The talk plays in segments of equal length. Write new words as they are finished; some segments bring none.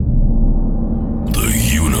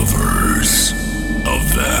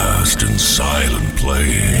silent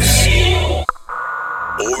place.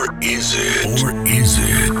 Or is it? Or is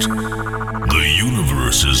it? The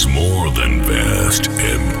universe is more than vast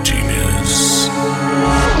emptiness.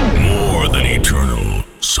 More than eternal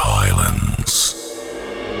silence.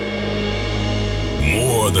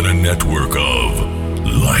 More than a network of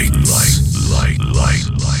lights.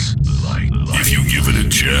 If you give it a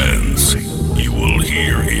chance, you will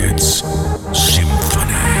hear its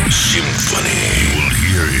symphony. You will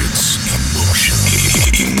hear its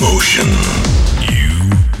emotion. You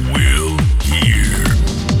will hear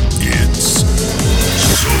its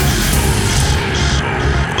soul.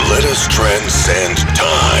 Let us transcend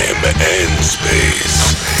time and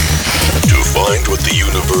space to find what the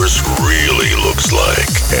universe really looks like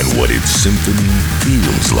and what its symphony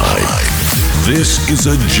feels like. This is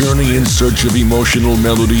a journey in search of emotional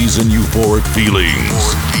melodies and euphoric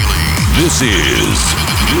feelings. This is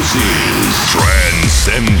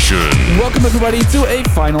Trancescension. Welcome everybody to a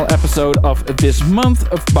final episode of this month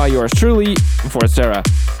by yours truly, for Sarah.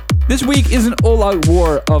 This week is an all-out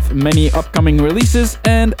war of many upcoming releases,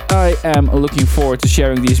 and I am looking forward to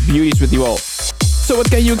sharing these beauties with you all. So what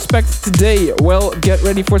can you expect today? Well, get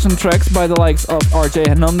ready for some tracks by the likes of RJ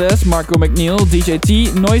Hernandez, Marco McNeil, DJ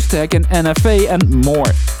T, Noise Tech and NFA and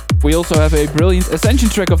more. We also have a brilliant Ascension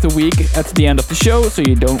track of the week at the end of the show, so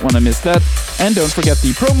you don't want to miss that. And don't forget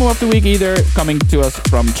the promo of the week either, coming to us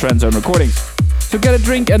from Trendzone Recordings. So get a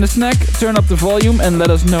drink and a snack, turn up the volume and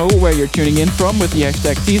let us know where you're tuning in from with the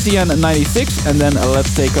hashtag TCN96, and then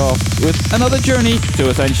let's take off with another journey to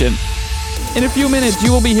Ascension. In a few minutes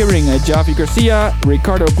you will be hearing Javi Garcia,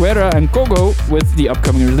 Ricardo Guerra and Kogo with the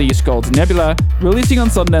upcoming release called Nebula, releasing on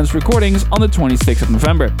Sundance Recordings on the 26th of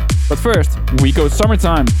November. But first, we go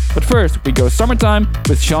summertime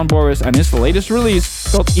with Sean Boris and his latest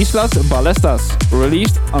release called Islas Ballestas,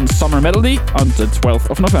 released on Summer Melody on the 12th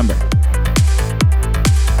of November.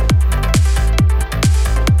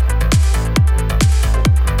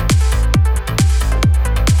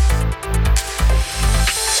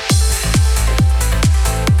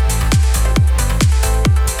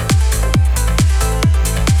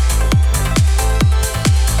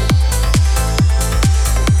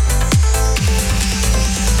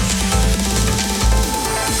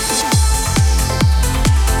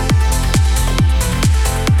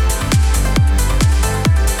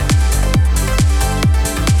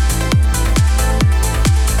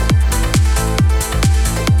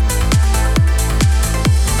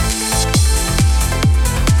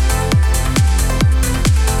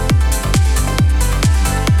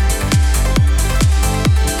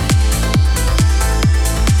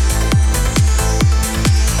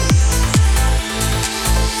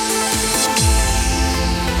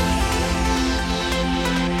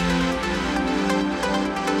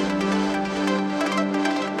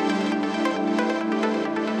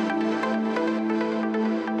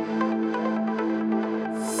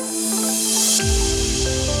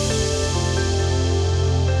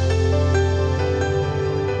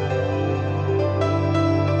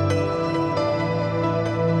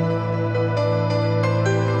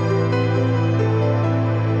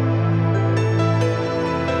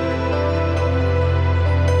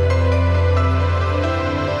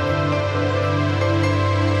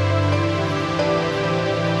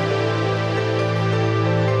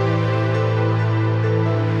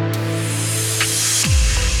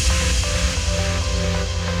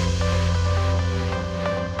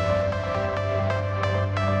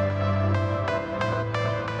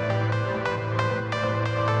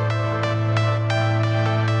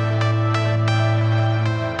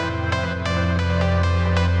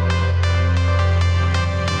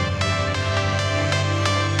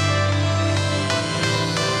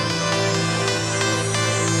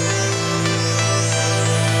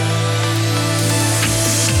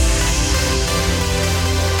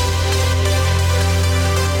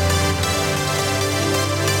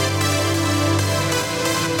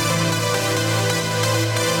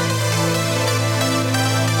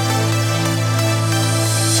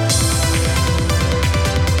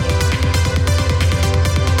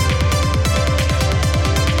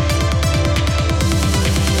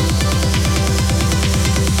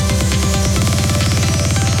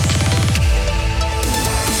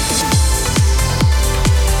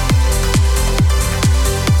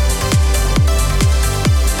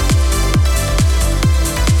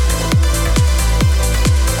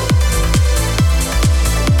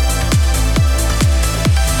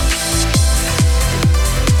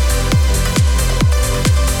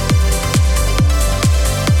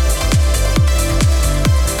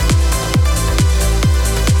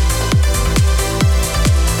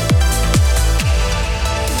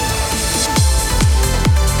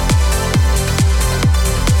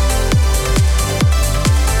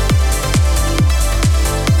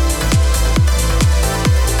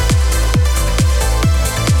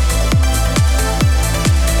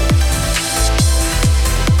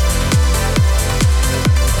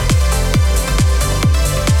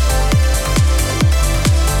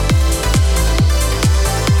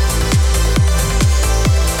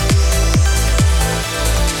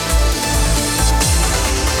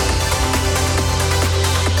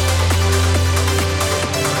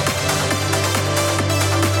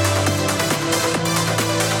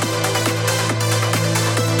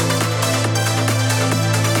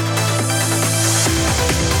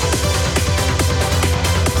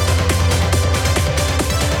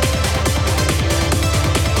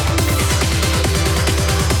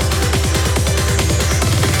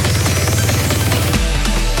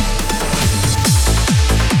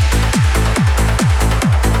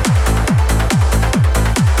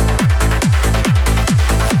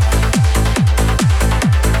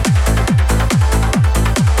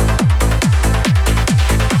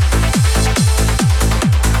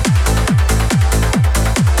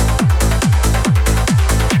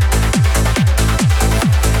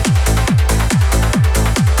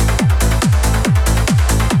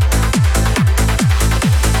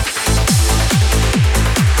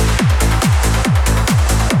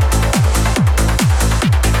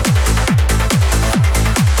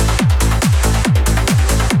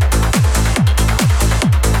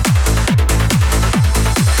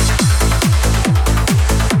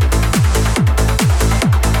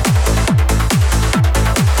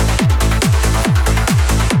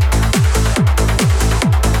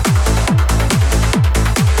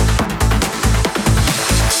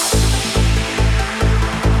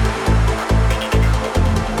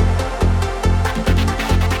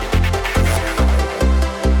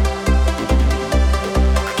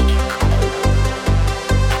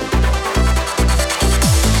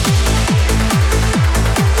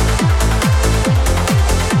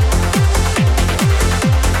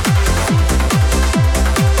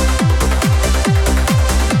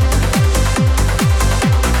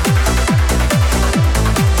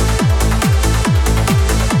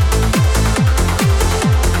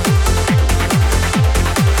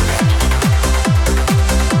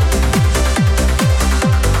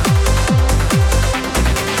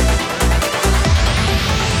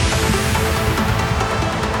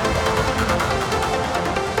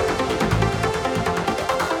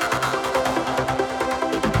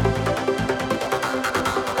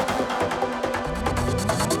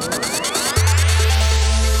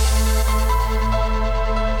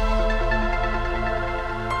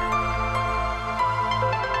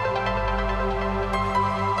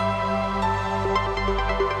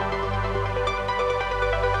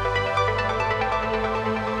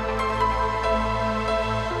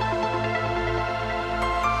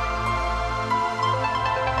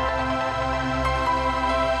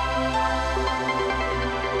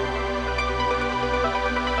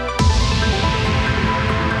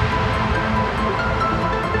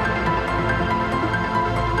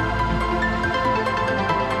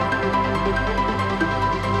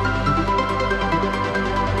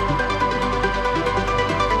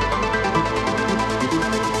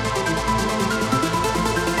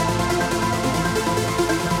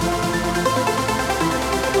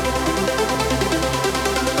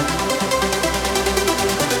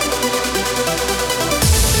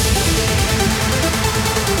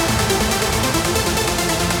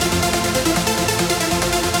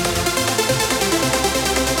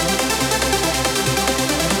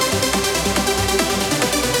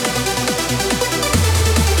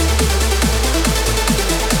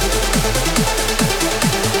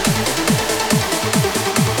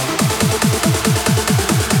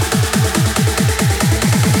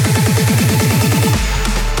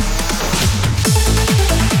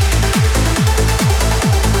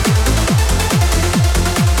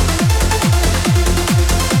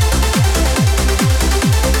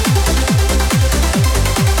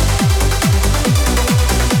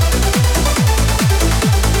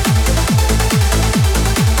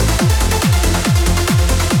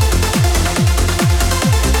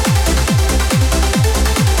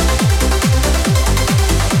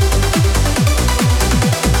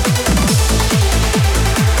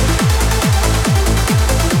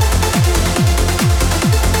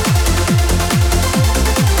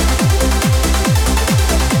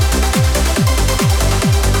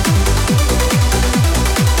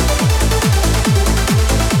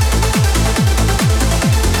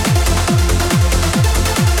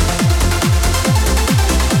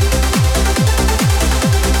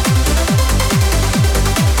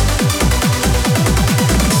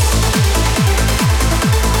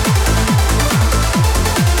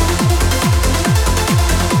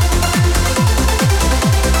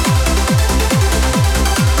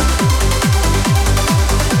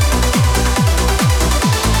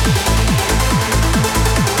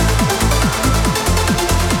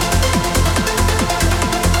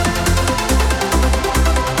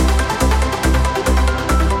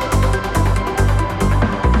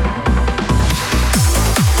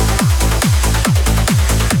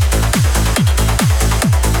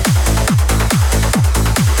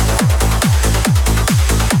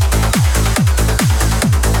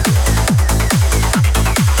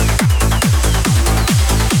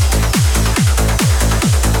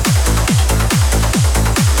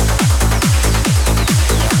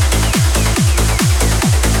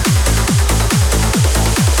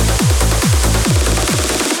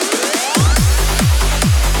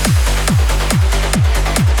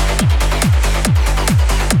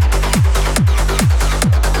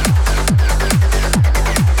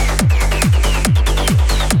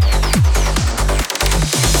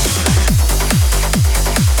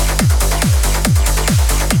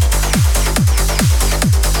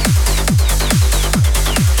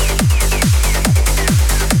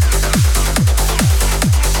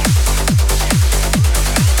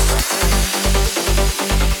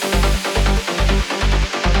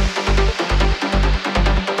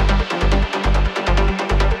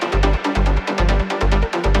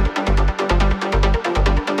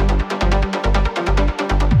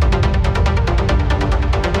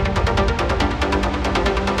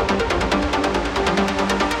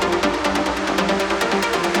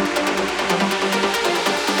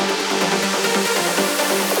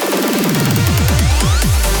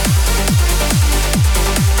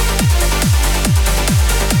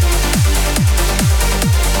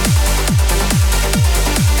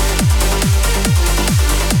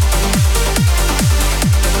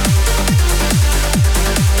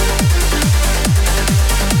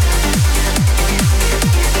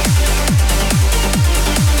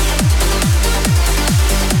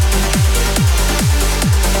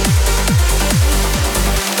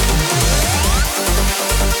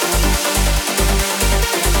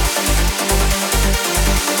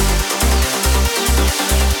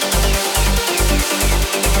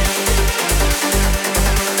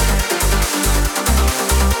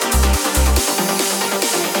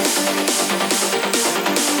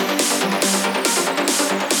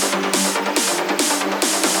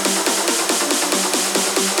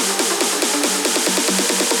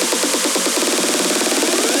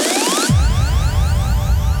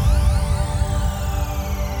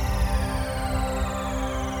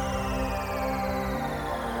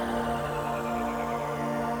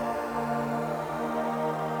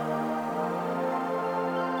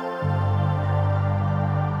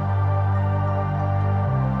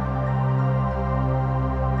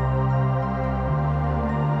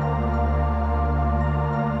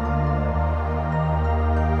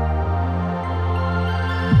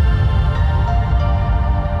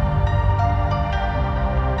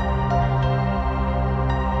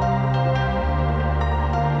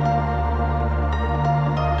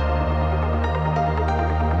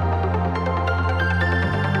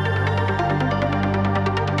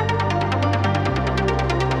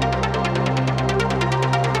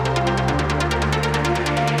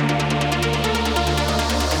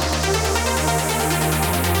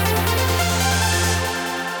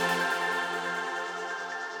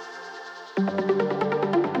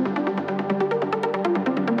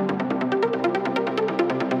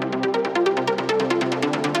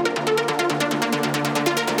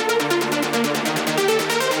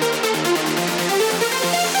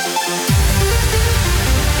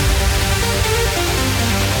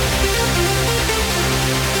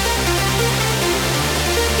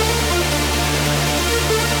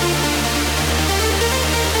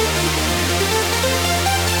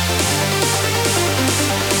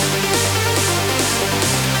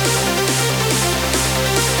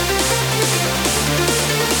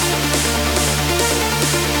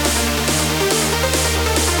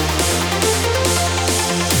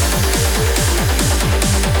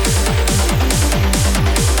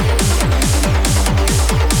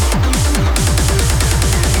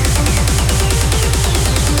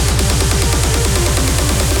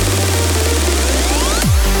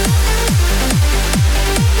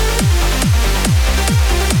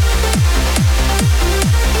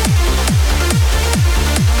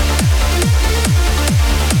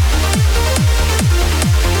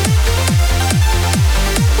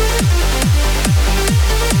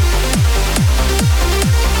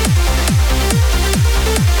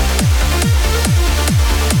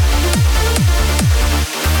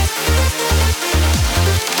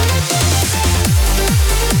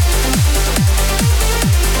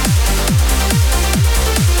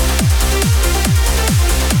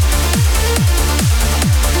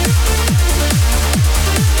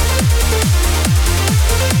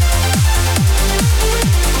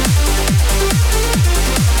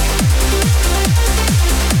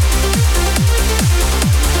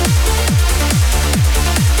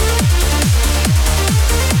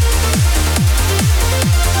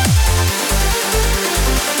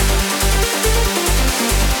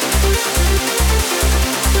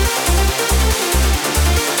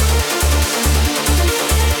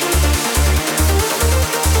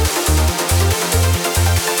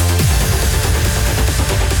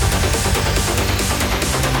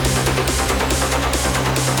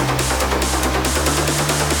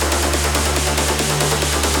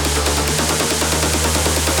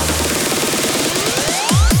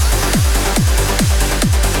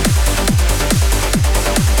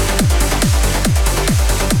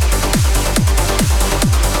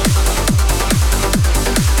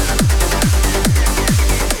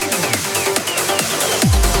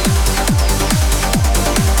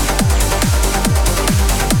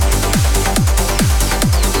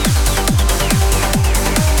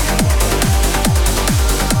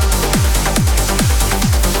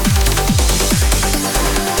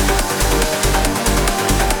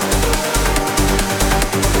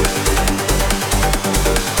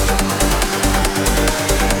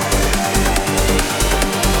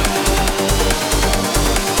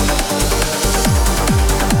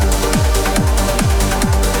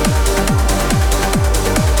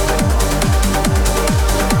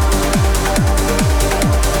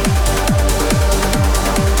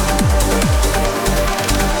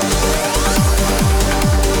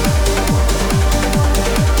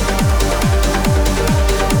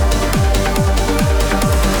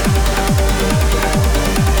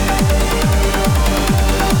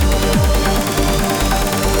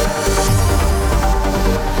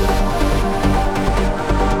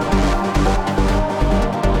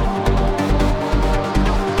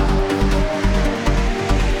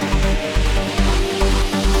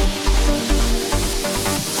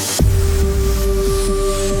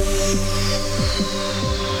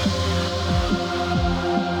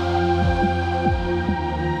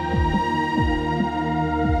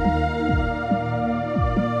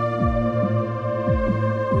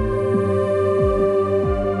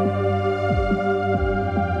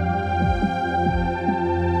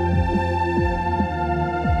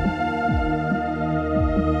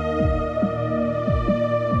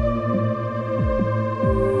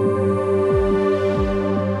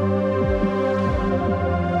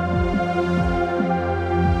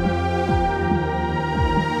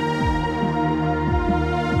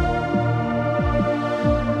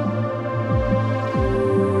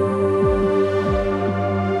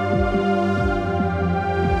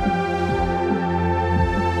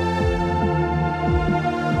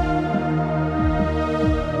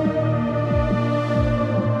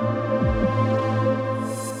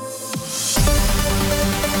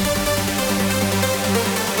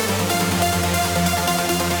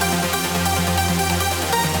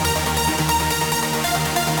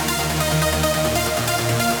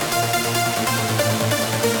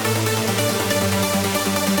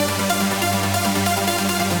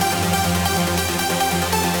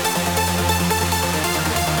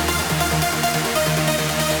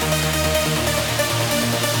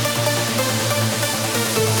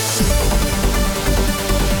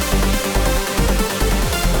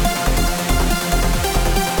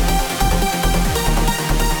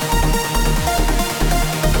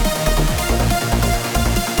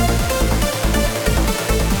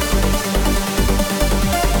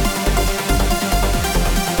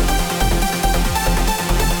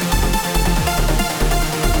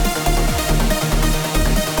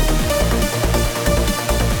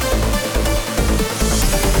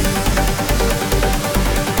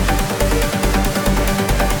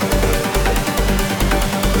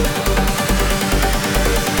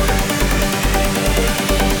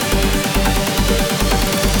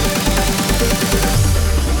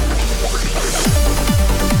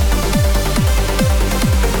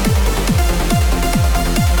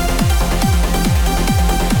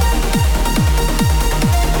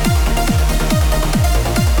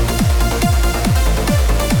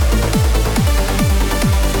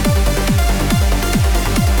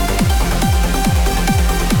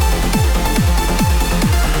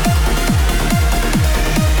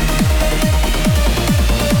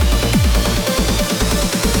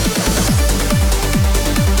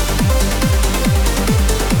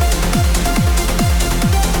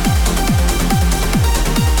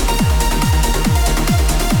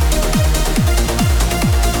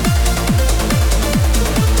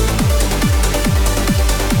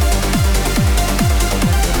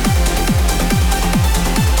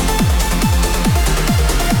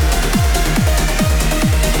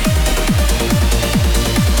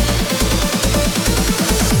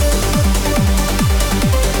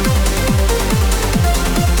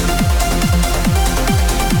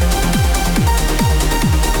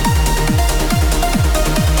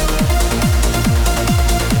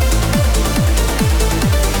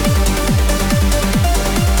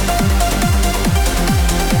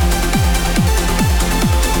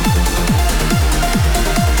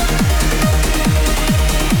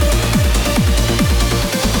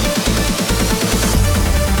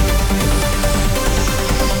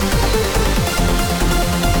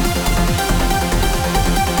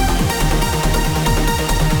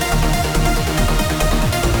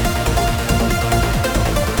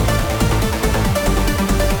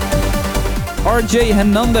 RJ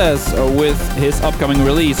Hernandez with his upcoming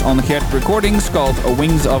release on Cat Recordings called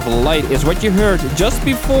Wings of Light is what you heard just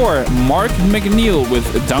before Mark McNeil with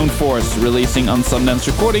Downforce releasing on Sundance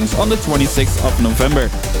Recordings on the 26th of November.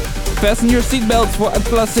 Fasten your seatbelts for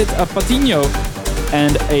Placid Patino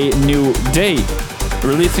and A New Day,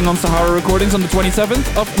 releasing on Sahara Recordings on the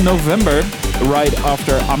 27th of November, right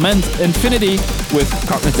after Ament Infinity with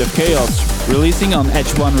Cognitive Chaos, releasing on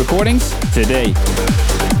Edge One Recordings today.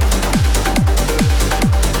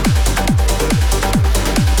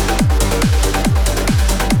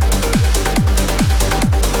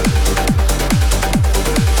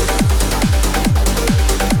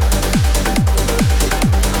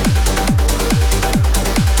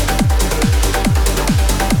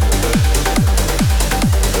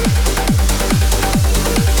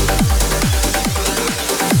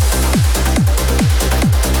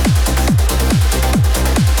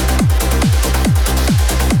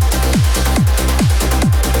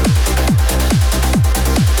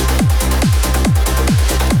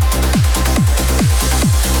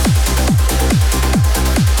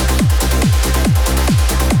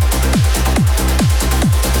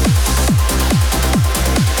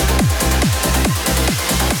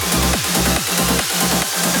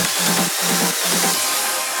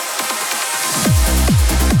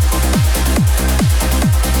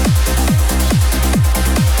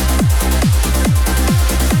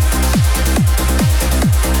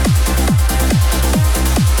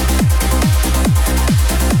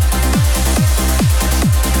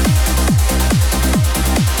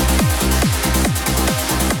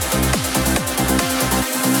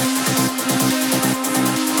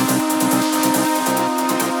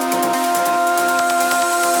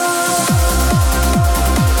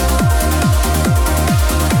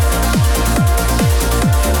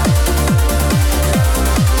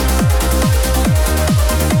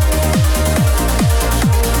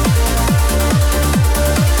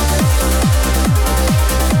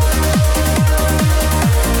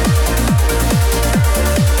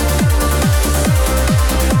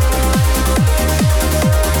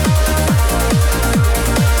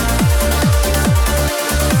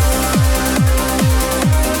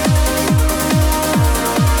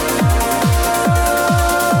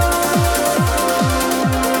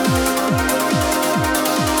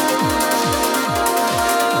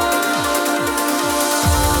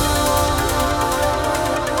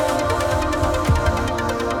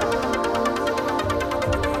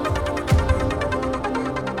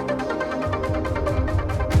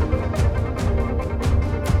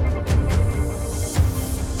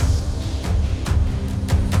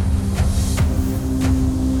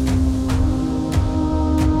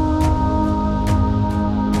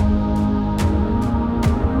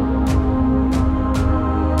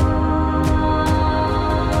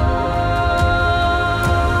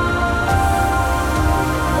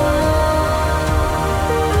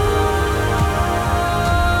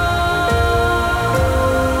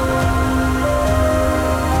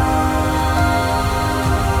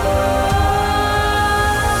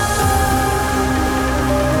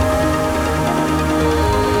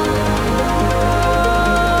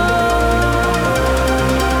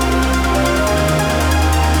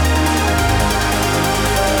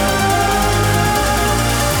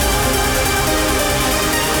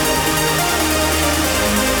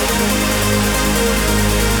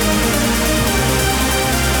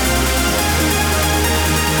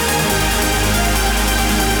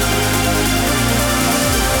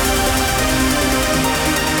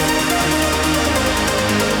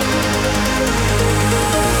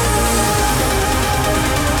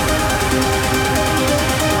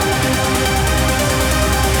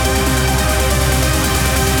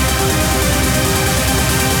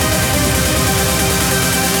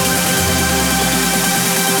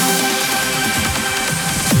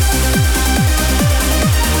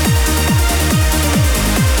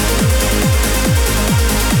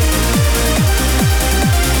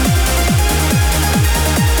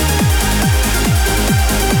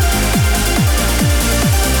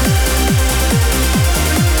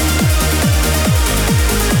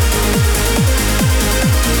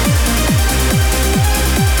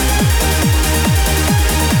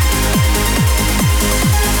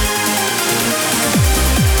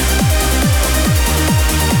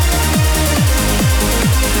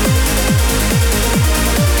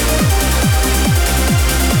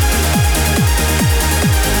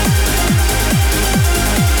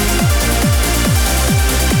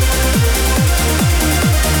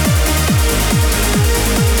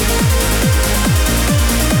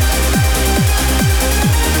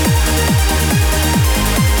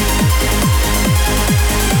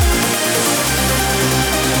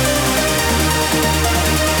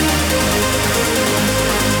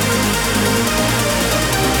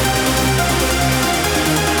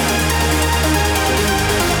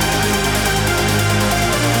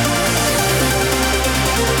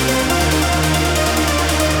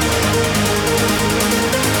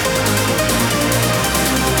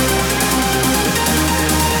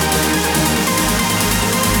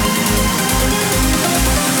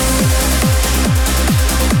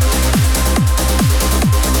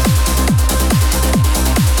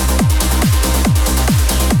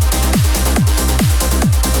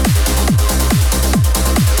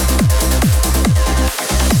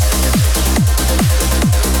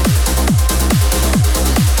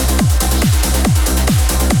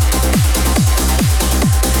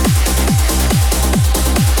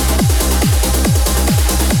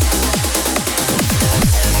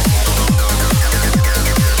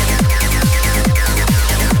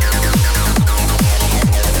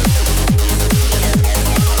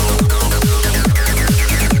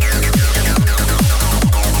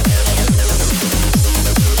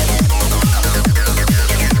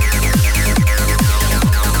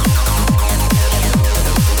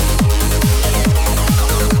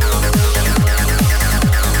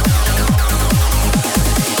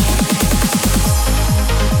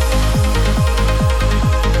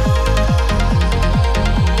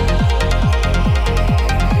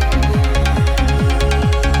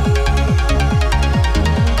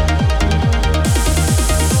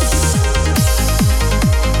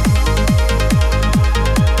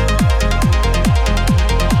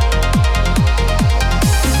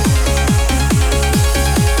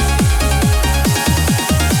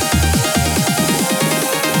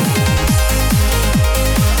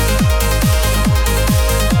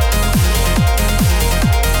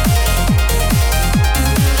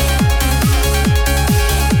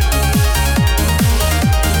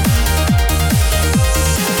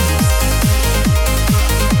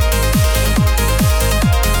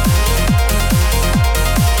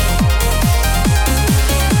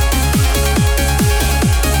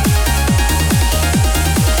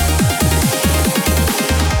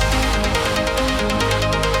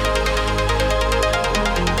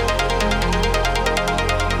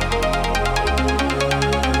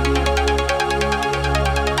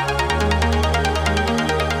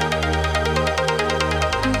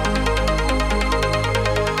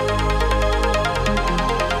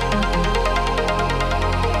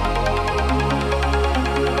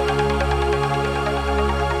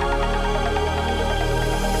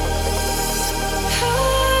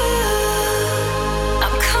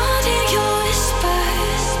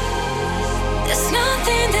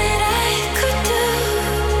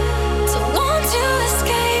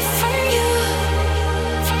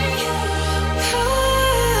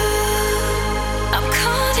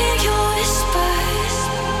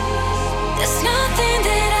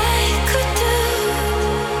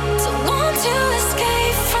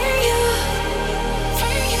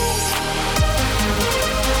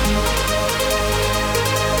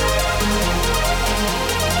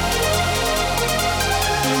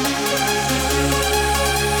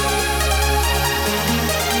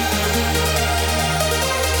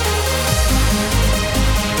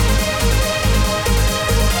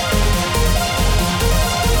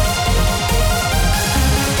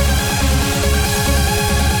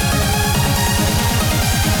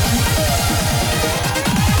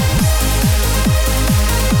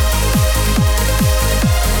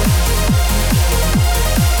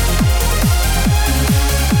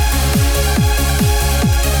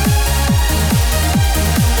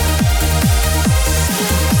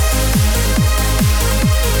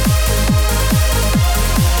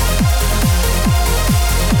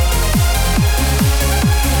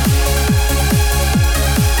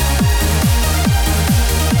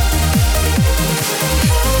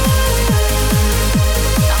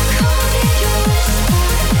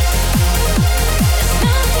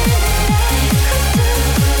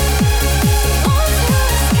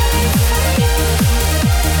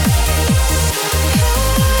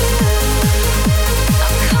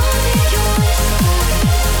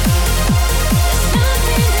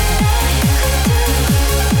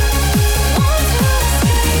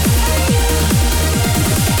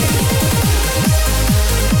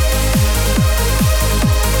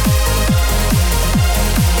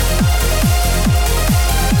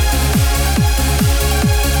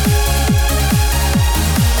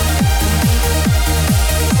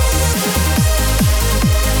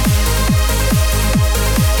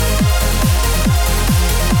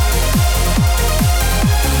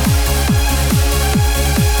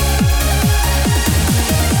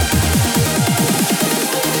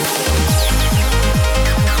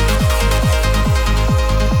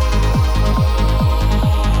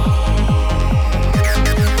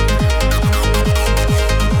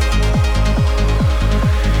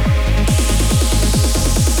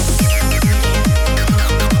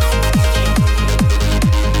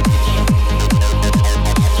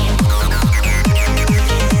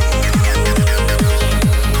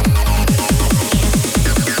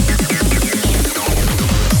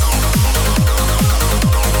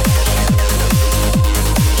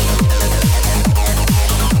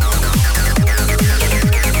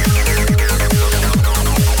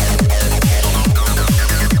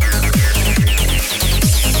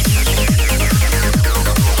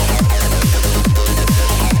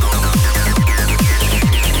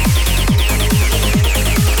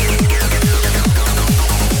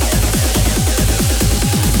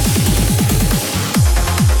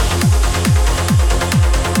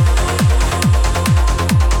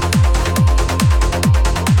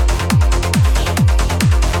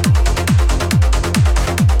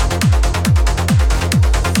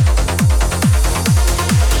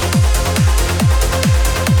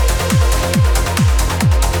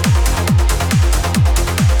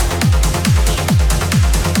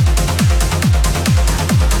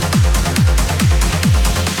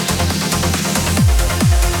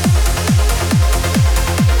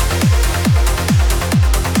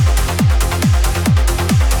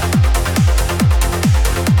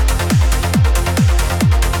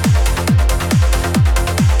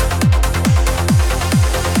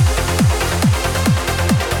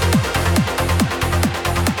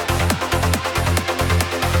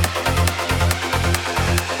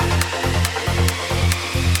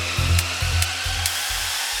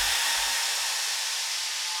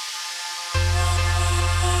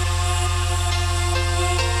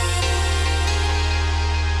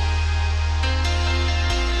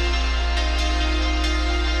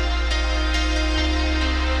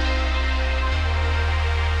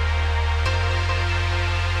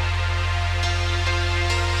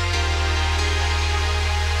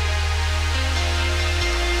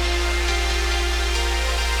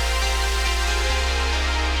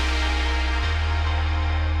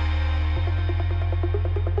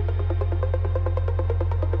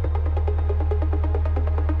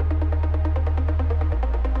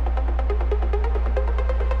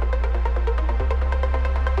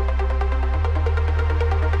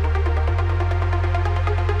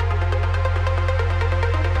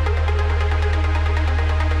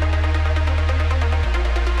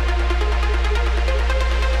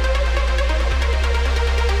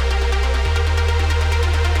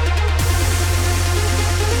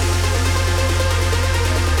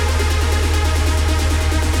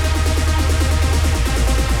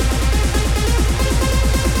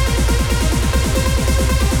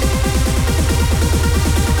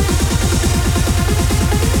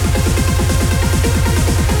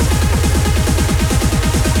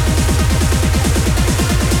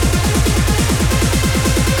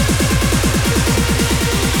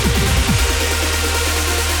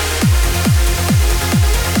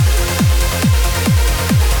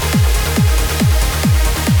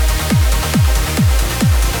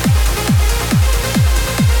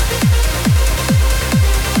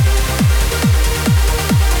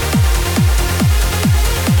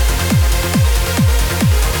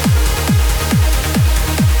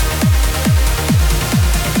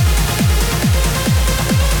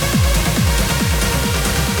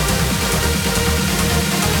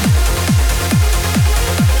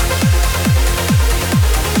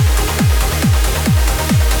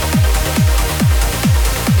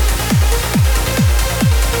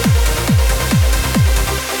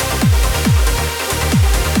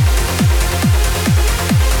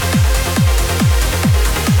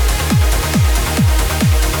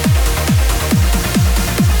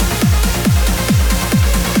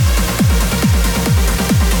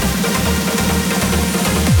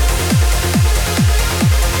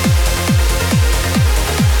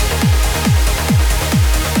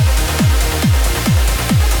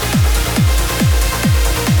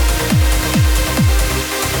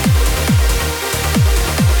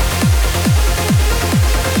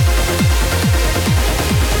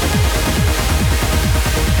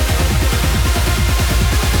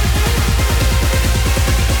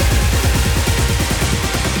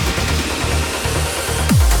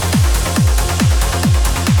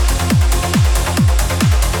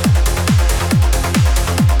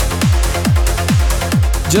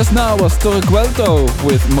 Just now was Torquelto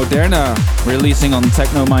with Moderna, releasing on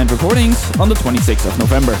Techno Mind Recordings on the 26th of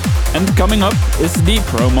November. And coming up is the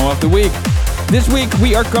promo of the week. This week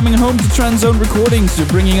we are coming home to Transzone Recordings,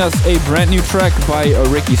 bringing us a brand new track by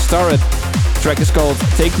Ricky Starrett. The track is called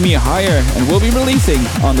Take Me Higher and will be releasing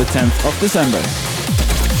on the 10th of December.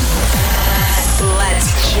 Let's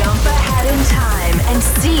jump ahead in time and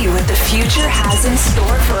see what the future has in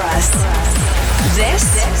store for us. This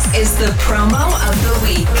is the promo of the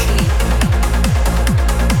week.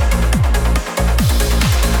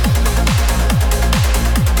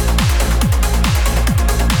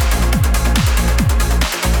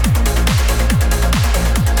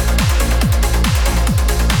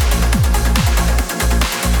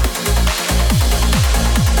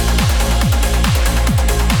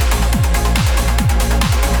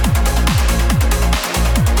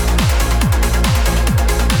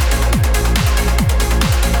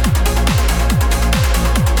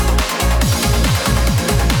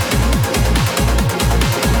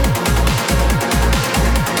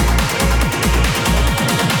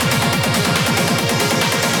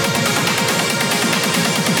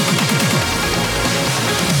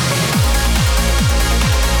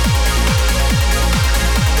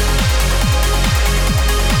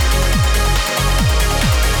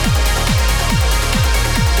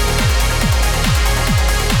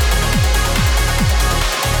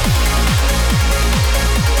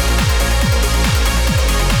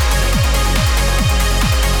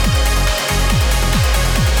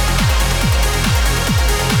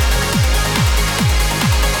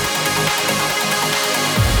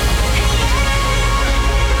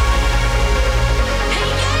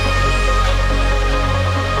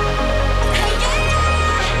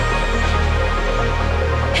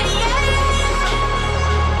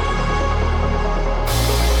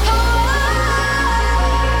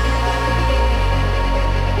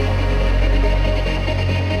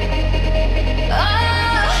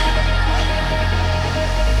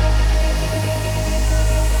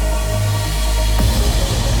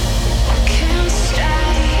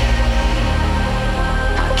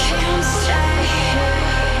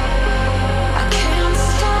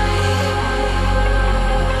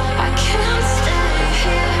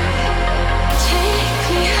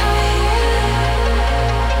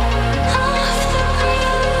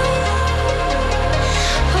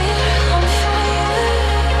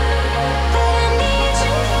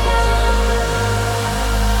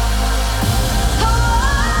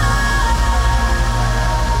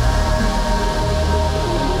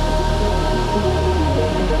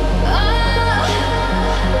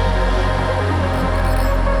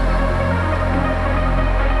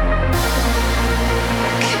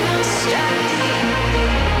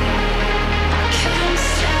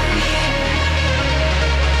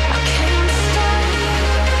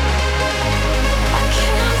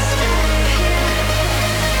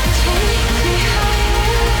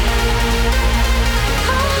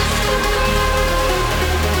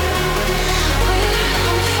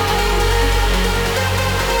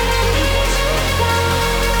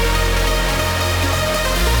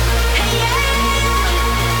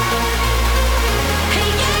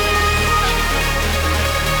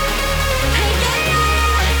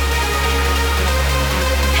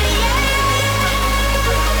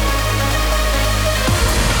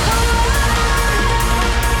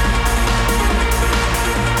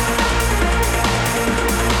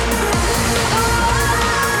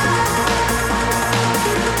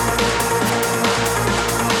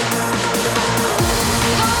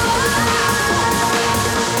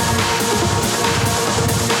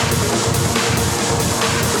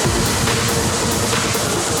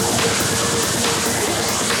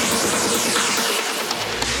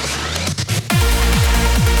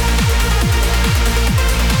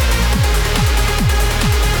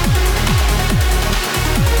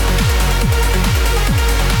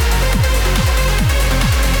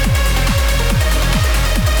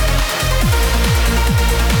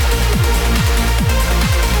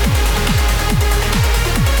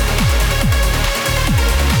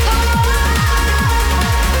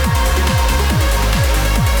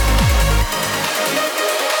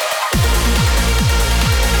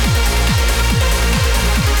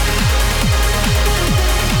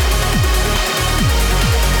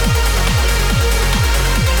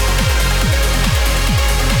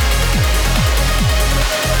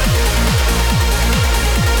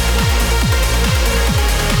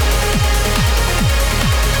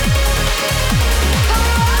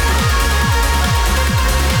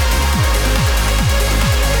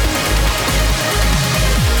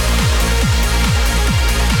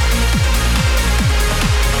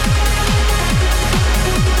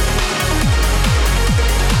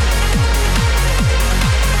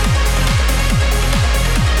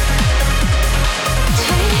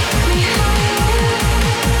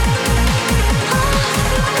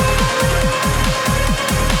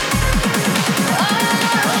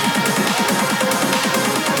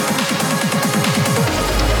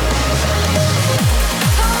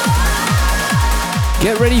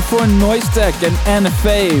 ready for Noise Tech and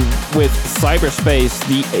NFA with Cyberspace,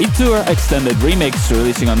 the A-Tour extended remix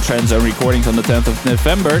releasing on Transzone Recordings on the 10th of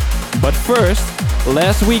November. But first,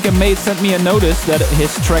 last week a mate sent me a notice that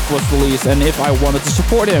his track was released and if I wanted to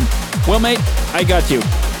support him. Well mate, I got you.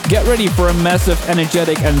 Get ready for a massive,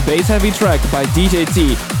 energetic and bass-heavy track by DJ T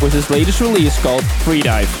with his latest release called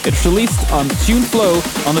Freedive. It's released on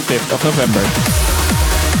TuneFlow on the 5th of November.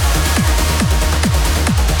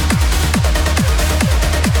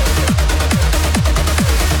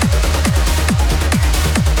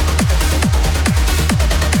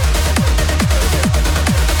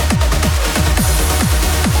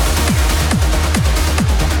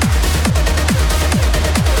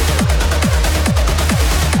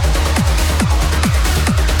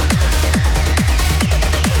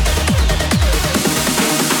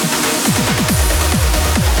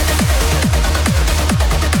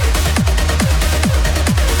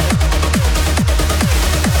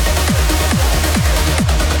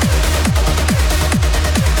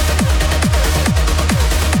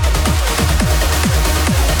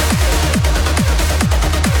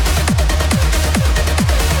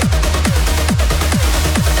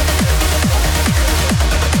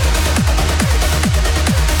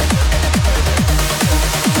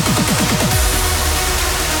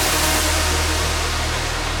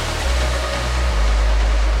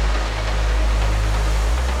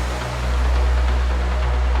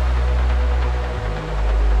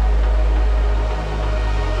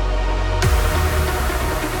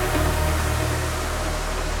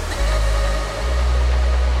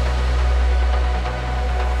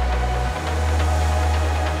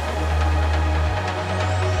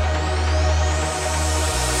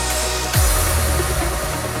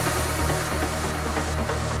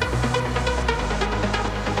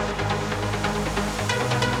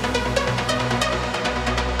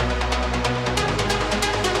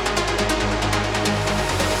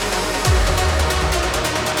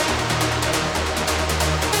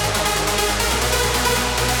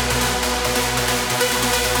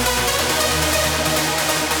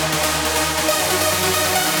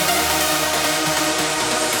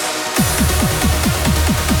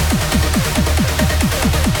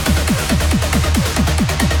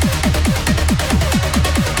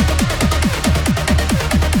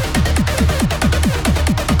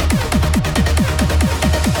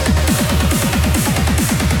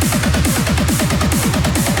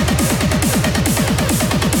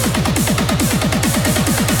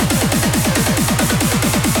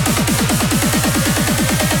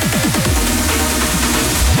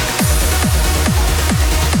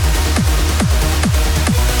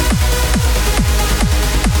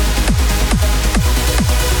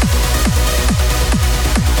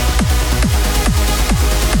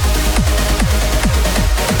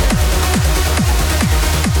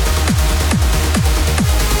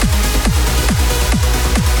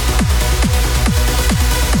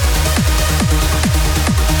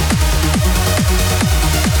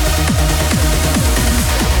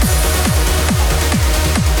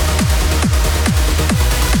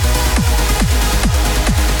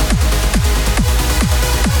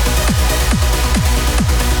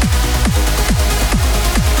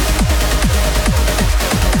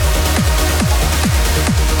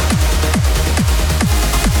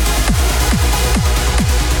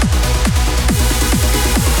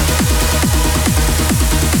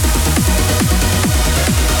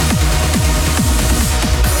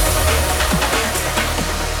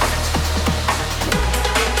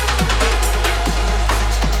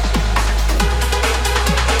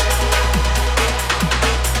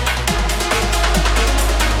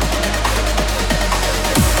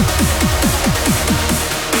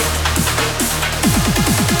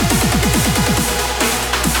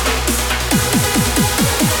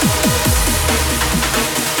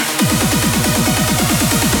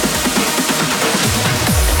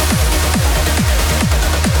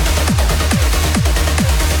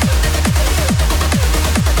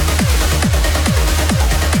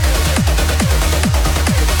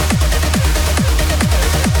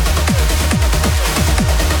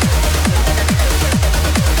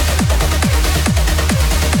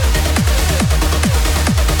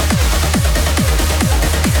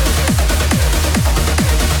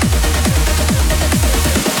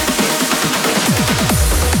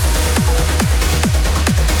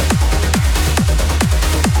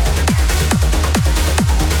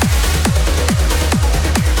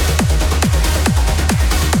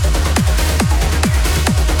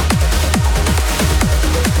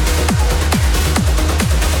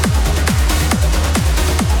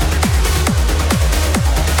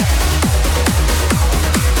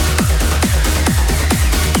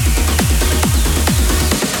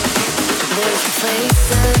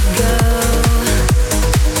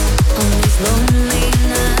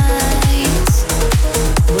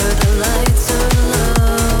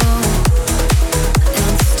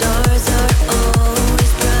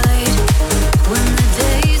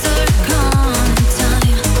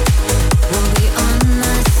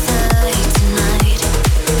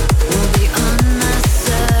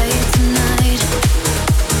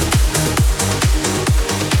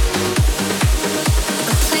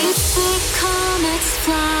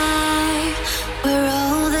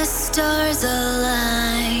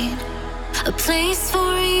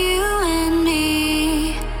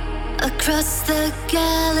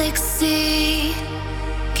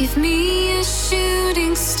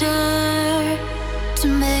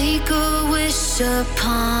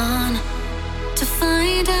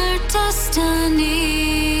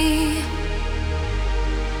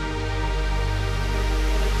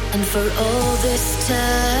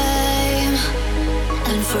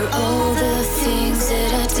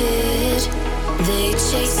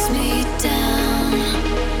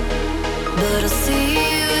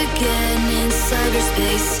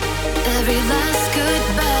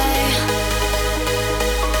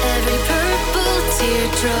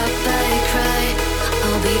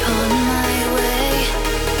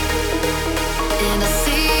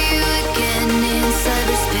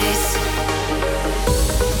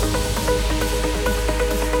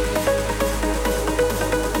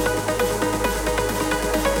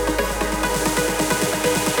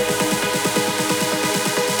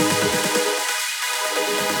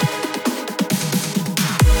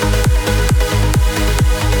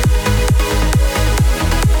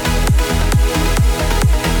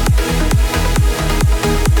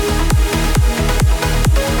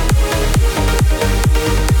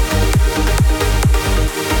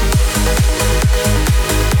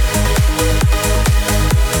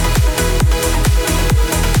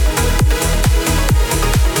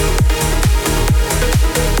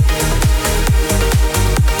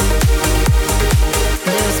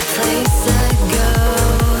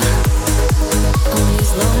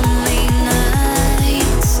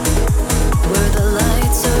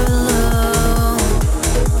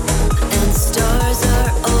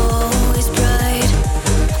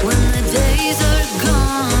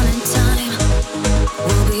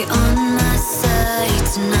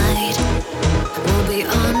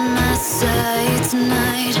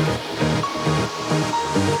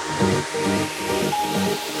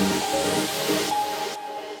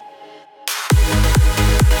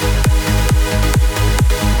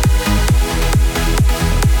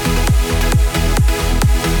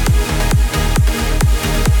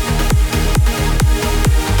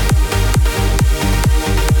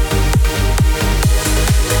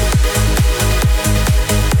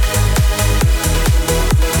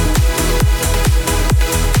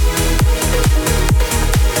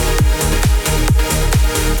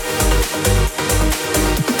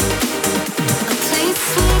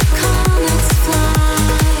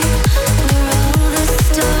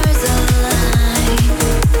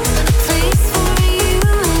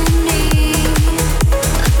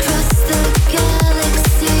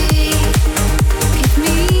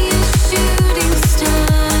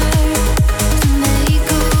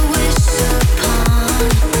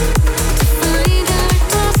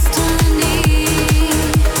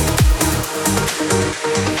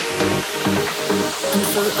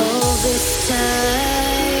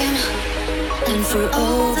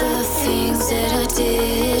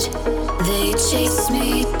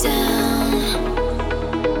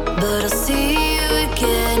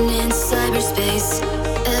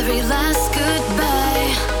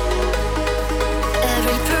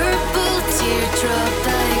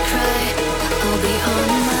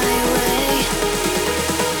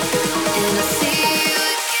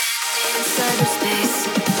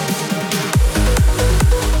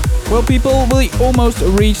 Well, people, we almost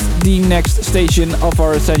reached the next station of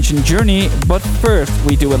our Ascension journey, but first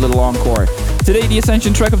we do a little encore. Today, the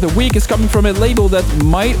Ascension track of the week is coming from a label that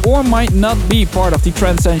might or might not be part of the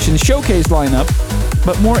Trancescension Showcase lineup,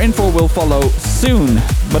 but more info will follow soon.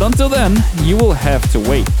 But until then, you will have to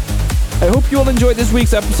wait. I hope you all enjoyed this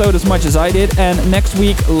week's episode as much as I did, and next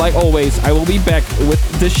week, like always, I will be back with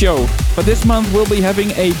the show. But this month we'll be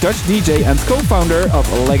having a Dutch DJ and co-founder of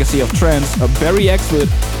Legacy of Trance, Barry Exwood,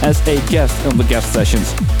 as a guest on the guest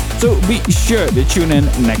sessions. So be sure to tune in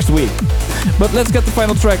next week. But let's get the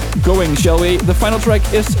final track going, shall we? The final track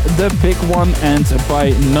is the big one, and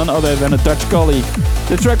by none other than a Dutch colleague.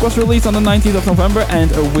 The track was released on the 19th of November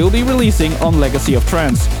and will be releasing on Legacy of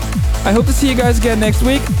Trance. I hope to see you guys again next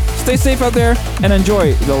week. Stay safe out there and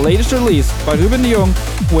enjoy the latest release by Ruben de Jong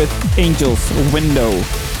with Angel's Window.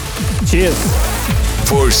 Cheers.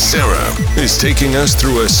 For Sarah is taking us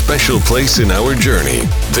through a special place in our journey.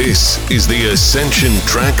 This is the Ascension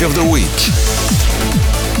track of the week.